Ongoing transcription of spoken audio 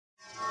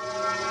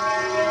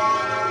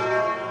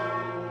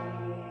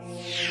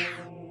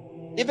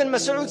Ibn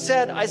Mas'ud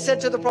said, I said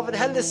to the Prophet,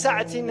 هل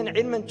للساعة من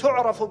علم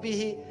تعرف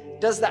به?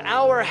 Does the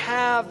hour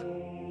have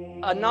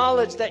a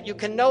knowledge that you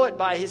can know it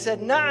by? He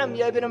said, Na'am,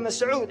 ya Ibn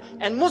Mas'ud.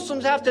 And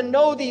Muslims have to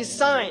know these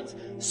signs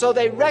so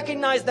they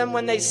recognize them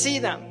when they see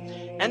them.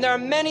 And there are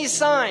many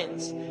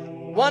signs.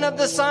 One of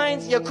the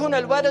signs, يكون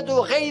الولد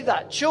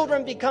غيظا,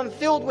 children become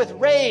filled with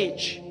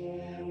rage.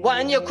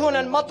 وأن يكون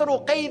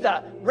المطر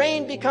قيظا,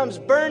 rain becomes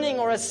burning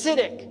or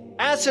acidic,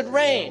 acid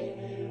rain.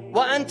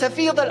 وأن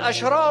تفيض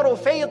الأشرار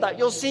فيضا,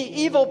 you'll see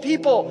evil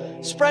people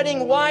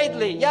spreading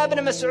widely. يا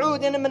ابن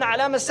مسعود إن من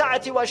علامة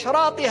الساعة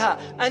وأشراطها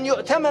أن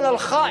يؤتمن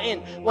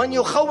الخائن وأن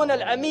يخون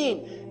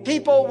الأمين.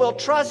 People will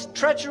trust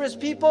treacherous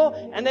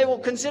people and they will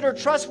consider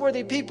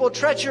trustworthy people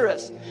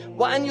treacherous.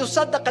 وأن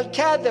يصدق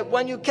الكاذب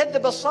وأن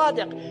يكذب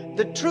الصادق.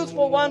 The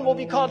truthful one will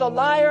be called a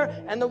liar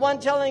and the one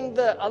telling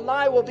a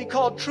lie will be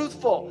called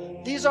truthful.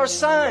 These are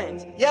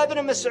signs. يا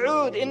ابن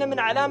مسعود إن من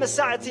علامة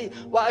الساعة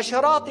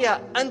وأشراطها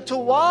أن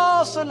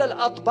تواصل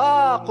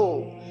الأطباق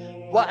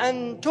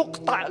وأن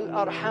تقطع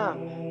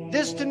الأرحام.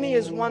 This to me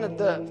is one of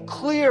the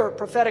clear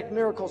prophetic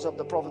miracles of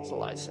the Prophet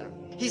ﷺ.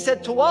 He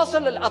said,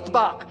 تواصل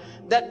الأطباق,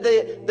 that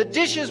the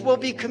dishes will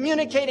be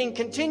communicating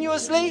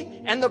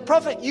continuously, and the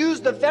Prophet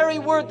used the very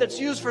word that's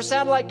used for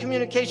satellite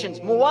communications,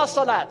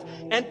 muwasalat,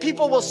 and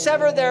people will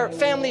sever their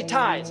family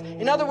ties.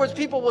 In other words,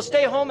 people will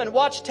stay home and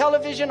watch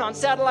television on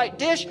satellite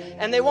dish,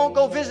 and they won't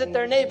go visit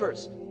their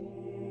neighbors.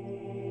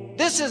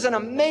 This is an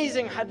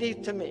amazing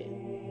hadith to me.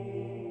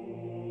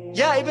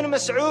 يا ابن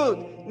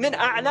مسعود من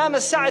أعلام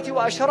الساعة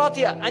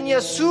وأشراطها أن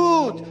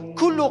يسود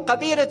كل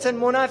قبيلة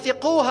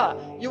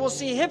منافقوها. You will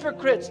see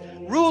hypocrites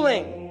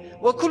ruling.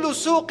 وكل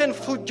سوق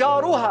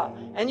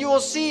فجارها. And you will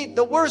see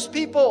the worst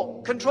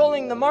people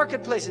controlling the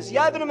marketplaces.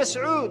 يا ابن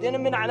مسعود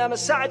إن من أعلام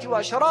الساعة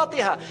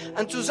وأشراطها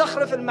أن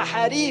تزخرف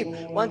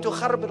المحاريب وأن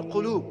تخرب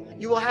القلوب.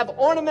 You will have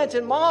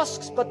ornamented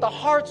mosques, but the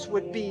hearts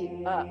would be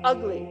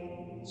ugly.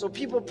 So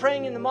people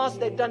praying in the mosque,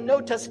 they've done no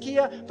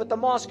tazkiyah, but the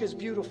mosque is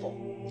beautiful.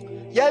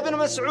 يا ابن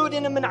مسعود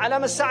إن من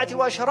علامة الساعة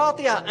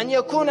وأشراطها أن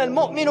يكون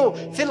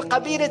المؤمن في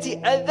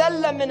القبيلة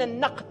أذل من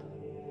النقب.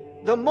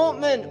 The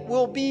mu'min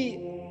will be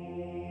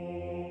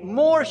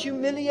more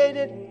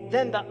humiliated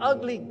than the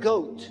ugly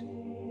goat.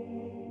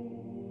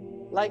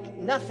 Like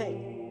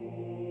nothing.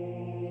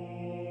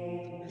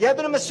 يا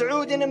ابن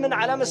مسعود إن من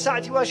علامة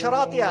الساعة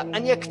وأشراطها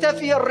أن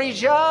يكتفي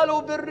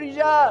الرجال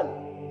بالرجال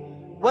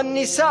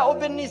والنساء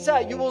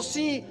بالنساء. You will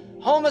see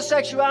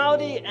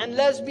homosexuality and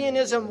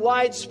lesbianism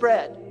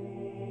widespread.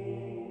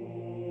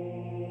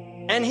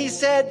 And he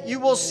said, you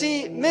will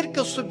see Mirk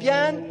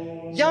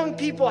al-Subyan, young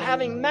people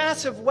having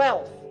massive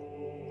wealth.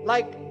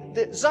 Like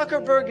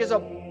Zuckerberg is a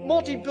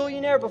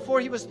multi-billionaire before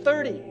he was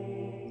 30.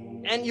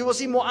 And you will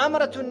see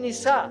Mu'amaratun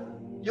Nisa.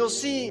 You'll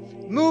see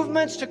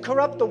movements to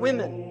corrupt the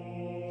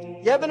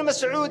women. يا ابن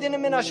مسعود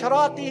إن من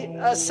أشراط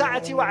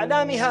الساعة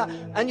وأعلامها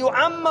أن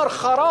يعمر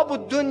خراب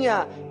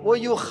الدنيا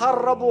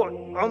ويخرب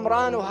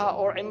عمرانها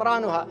or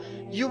عمرانها.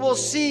 You will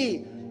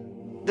see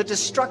the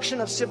destruction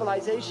of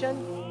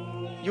civilization.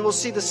 You will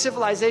see the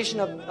civilization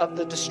of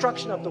the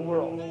destruction of the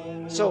world.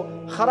 So,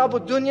 خراب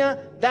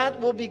الدنيا, that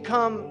will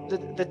become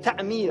the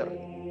ta'mir.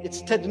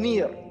 It's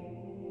tadmir.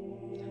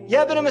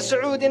 يا ابن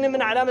مسعود إن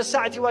من علامة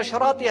الساعة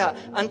وأشراطها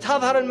أن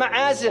تظهر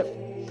المعازف.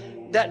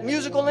 That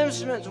musical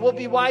instruments will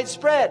be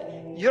widespread.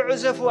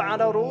 يعزف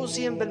على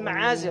رؤوسهم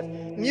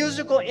بالمعازف.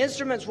 Musical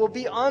instruments will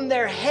be on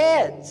their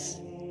heads.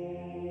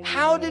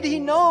 How did he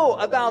know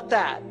about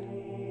that?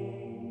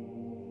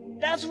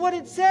 That's what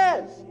it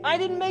says. I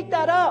didn't make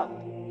that up.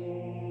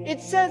 It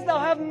says they'll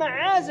have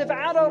ma'azif,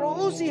 ala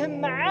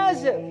ru'usihim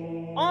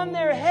ma'azif. On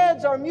their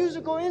heads are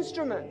musical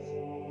instruments.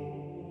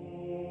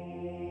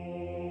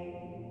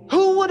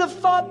 Who would have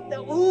thought that,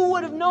 who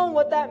would have known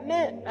what that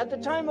meant at the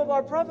time of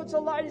our Prophet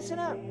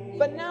ﷺ?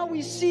 But now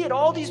we see it,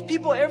 all these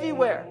people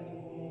everywhere.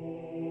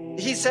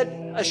 He said,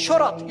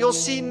 Ashurat, you'll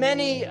see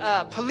many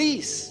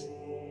police.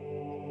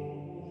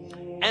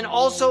 And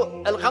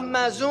also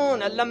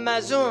al-ghammazun,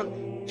 al-lammazun.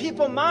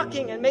 People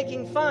mocking and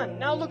making fun.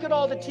 Now look at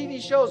all the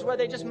TV shows where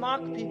they just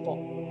mock people.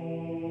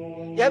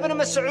 يا ابن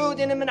مسعود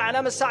إن من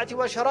علامة الساعة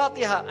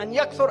وأشراطها أن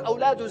يكثر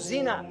أولاد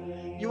الزنا.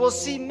 You will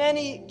see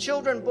many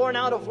children born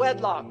out of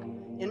wedlock.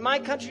 In my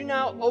country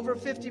now, over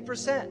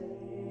 50%.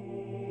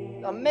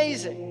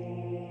 Amazing.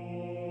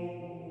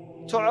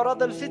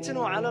 تعرض الفتن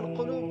على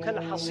القلوب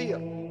كالحصير.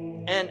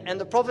 And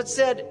the Prophet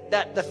said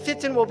that the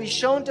fitan will be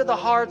shown to the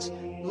hearts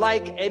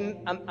like a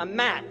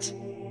mat.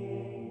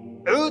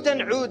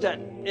 عودا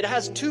عودا. It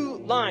has two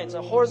lines,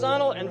 a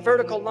horizontal and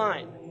vertical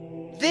line.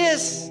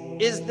 This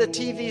is the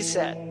TV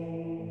set.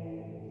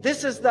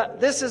 This is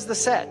the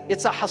set.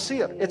 It's a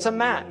hasir. It's a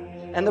mat.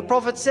 And the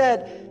Prophet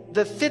said,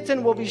 the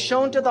fitan will be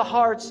shown to the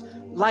hearts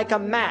like a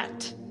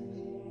mat.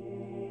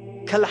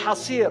 Kal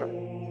hasir.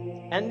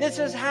 And this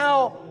is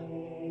how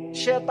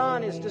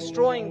shaitan is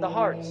destroying the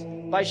hearts.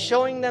 By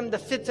showing them the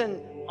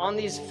fitan on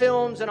these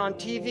films and on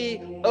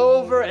TV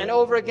over and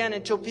over again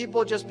until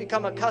people just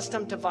become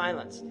accustomed to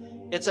violence.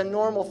 It's a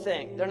normal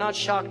thing. They're not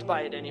shocked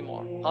by it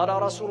anymore. قال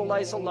رسول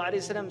الله صلى الله عليه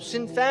وسلم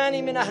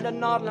صنفان من أهل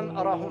النار لم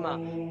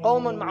أرهما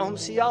قوم معهم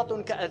سياط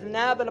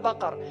كأذناب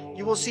البقر.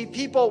 You will see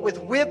people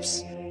with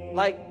whips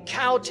like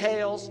cow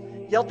tails.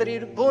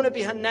 يضربون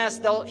بها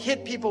الناس. They'll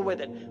hit people with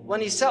it.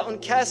 ونساء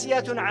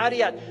كاسيات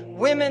عاريات.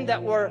 Women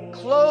that were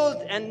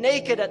clothed and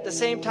naked at the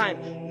same time.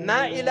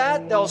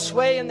 مائلات. They'll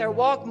sway in their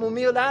walk.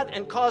 مميلات.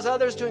 And cause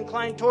others to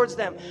incline towards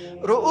them.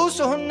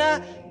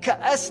 رؤوسهن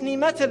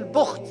كأسنمة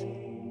البخت.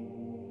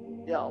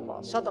 Ya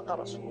Allah, Sadaqa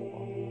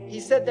Rasulullah. He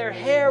said their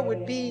hair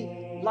would be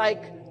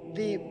like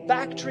the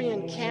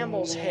Bactrian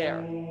camel's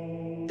hair.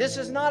 This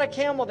is not a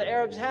camel the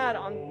Arabs had.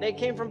 They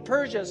came from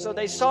Persia, so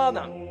they saw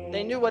them.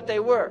 They knew what they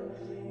were.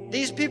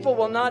 These people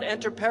will not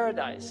enter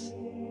paradise.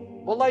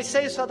 Wallahi,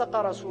 say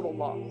Sadaqa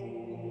Rasulullah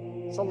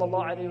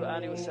sallallahu alayhi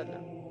wa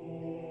sallam.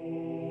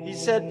 He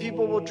said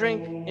people will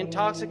drink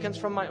intoxicants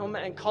from my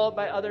ummah and call it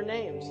by other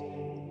names.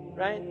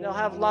 Right? They'll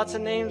have lots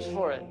of names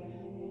for it.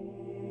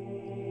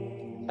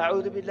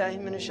 أعوذ بالله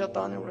من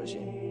الشيطان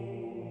الرجيم.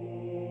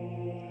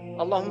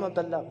 اللهم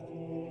بلغت.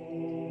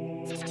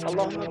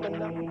 اللهم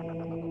بلغت.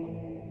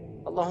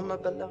 اللهم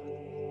بلغت.